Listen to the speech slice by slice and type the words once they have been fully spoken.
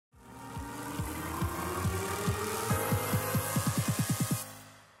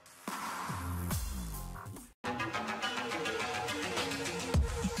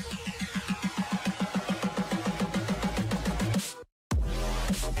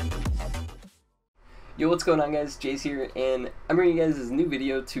Yo, what's going on, guys? Jace here, and I'm bringing you guys this new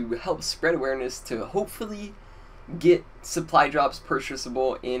video to help spread awareness to hopefully get supply drops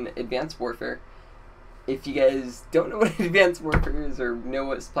purchasable in Advanced Warfare. If you guys don't know what Advanced Warfare is, or know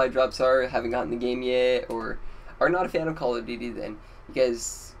what supply drops are, haven't gotten the game yet, or are not a fan of Call of Duty, then you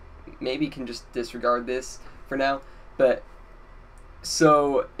guys maybe can just disregard this for now. But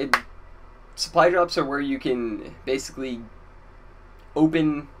so supply drops are where you can basically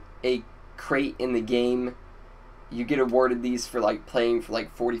open a crate in the game. You get awarded these for like playing for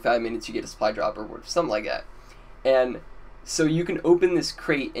like 45 minutes. You get a supply drop or something like that. And so you can open this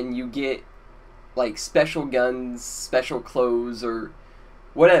crate and you get like special guns, special clothes, or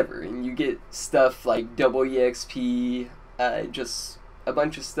whatever, and you get stuff like double EXP, just a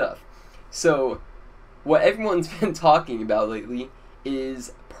bunch of stuff. So what everyone's been talking about lately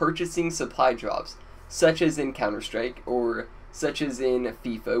is purchasing supply drops, such as in Counter-Strike or such as in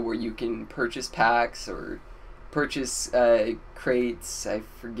FIFA, where you can purchase packs or purchase crates. I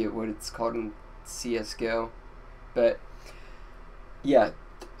forget what it's called in CSGO, but yeah,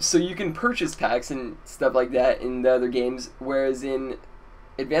 so you can purchase packs and stuff like that in the other games, whereas in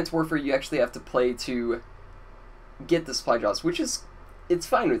Advanced Warfare you actually have to play to get the supply drops, which is, it's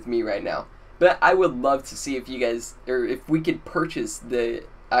fine with me right now. But I would love to see if you guys, or if we could purchase the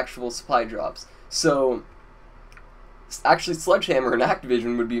actual supply drops. So actually Sledgehammer and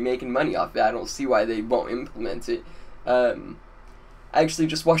Activision would be making money off that. I don't see why they won't implement it. I actually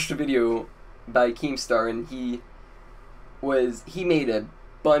just watched a video by Keemstar, and he made a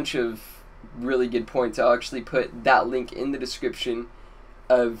bunch of really good points. I'll actually put that link in the description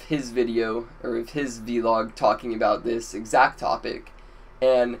of his video, or of his vlog, talking about this exact topic.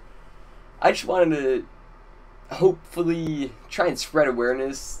 And I just wanted to hopefully try and spread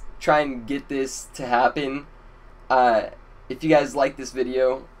awareness, try and get this to happen. If you guys like this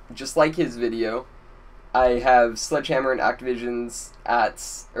video, just like his video, I have Sledgehammer and Activision's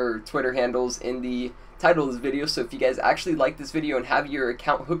Twitter handles in the title of this video. So if you guys actually like this video and have your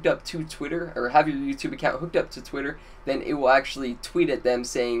account hooked up to Twitter, or have your YouTube account hooked up to Twitter, then it will actually tweet at them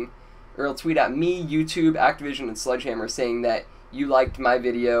saying, or it'll tweet at me, YouTube, Activision, and Sledgehammer saying that you liked my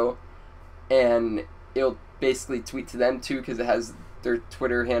video, and it'll basically tweet to them too, because it has their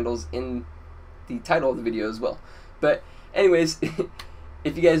Twitter handles in the title of the video as well. But anyways,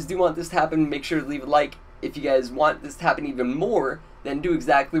 if you guys do want this to happen, make sure to leave a like. If you guys want this to happen even more, then do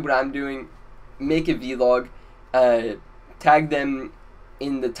exactly what I'm doing. Make a vlog, tag them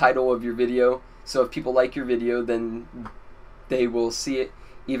in the title of your video, so if people like your video, then they will see it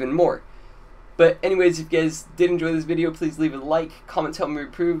even more. But anyways, if you guys did enjoy this video, please leave a like, comment, tell me you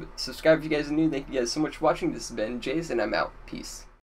approve, subscribe if you guys are new. Thank you guys so much for watching. This has been Jace, and I'm out. Peace.